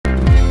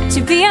To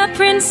be a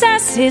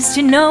princess is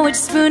to know which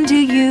spoon to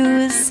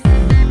use.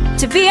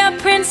 To be a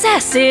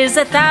princess is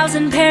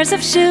 1,000 pairs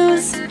of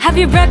shoes. Have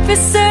your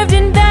breakfast served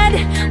in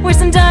bed, wear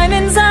some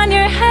diamonds on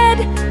your head,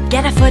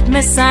 get a foot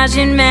massage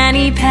and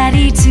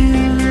mani-pedi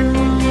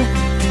too.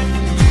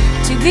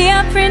 To be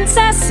a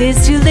princess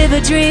is to live a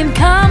dream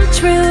come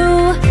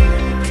true.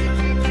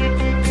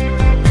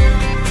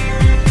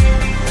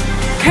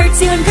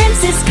 Curtsy when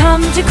princes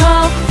come to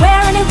call, wear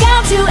a new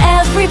gown to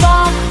every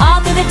ball. All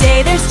through the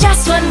day there's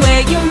just one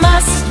way you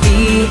must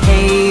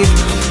behave.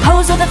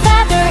 Pose with a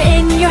feather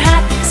in your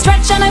hat,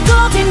 stretch on a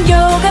golden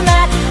yoga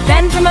mat,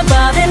 bend from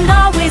above and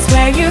always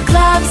wear your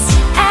gloves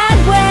and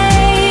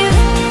wave.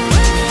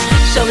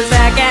 Shoulders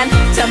back and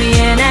tummy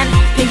in and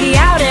pinky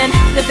out and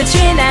lift the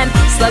chin and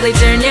slowly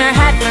turn your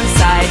head from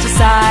side to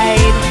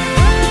side.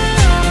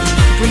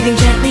 Breathing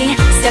gently,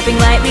 stepping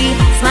lightly,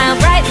 smile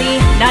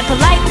brightly, nod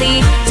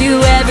politely,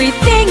 do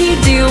everything you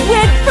do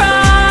with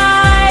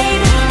pride.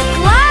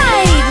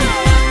 Glide!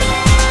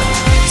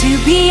 To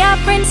be a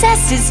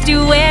princess is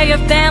to wear your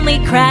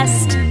family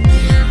crest.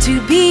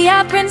 To be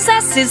a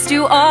princess is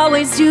to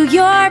always do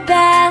your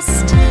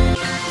best.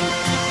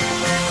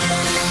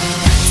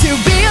 To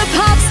be a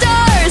pop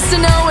star is to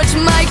know which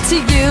mic to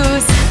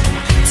use.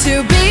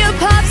 To be a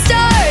pop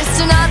star is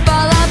to not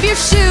fall off your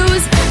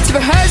shoes. To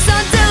rehearse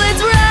until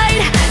it's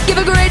right, give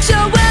a great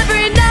show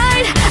every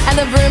night, and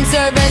the room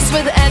service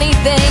with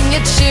anything you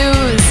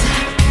choose.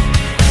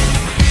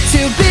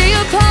 To be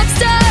a pop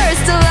star is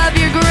to love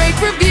your great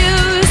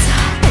reviews.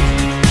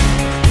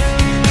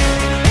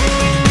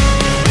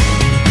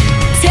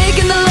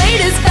 Taking the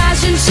latest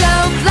fashion show,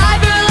 fly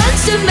for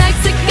lunch to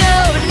Mexico.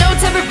 No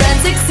time for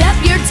friends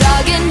except your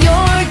dog and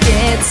your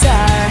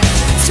guitar.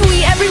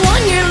 Tweet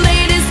everyone your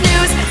latest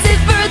news, sit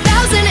for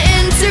 1,000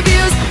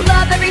 interviews.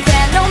 Love every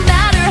fan no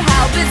matter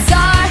how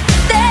bizarre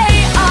they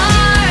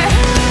are.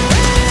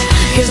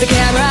 Here's the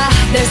camera,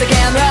 there's the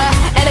camera,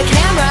 and a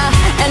camera,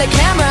 and a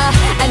camera,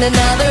 and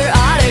another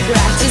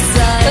autograph to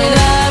sign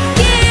up.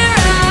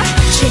 Keira,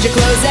 change your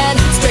clothes and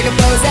strike a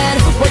pose and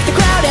work the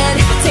crowd and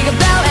take a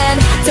bow and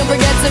don't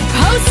forget to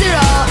post it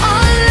all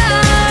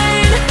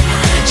online.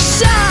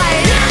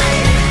 Shine.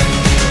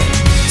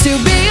 To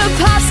be a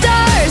pop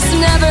star is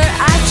never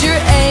at your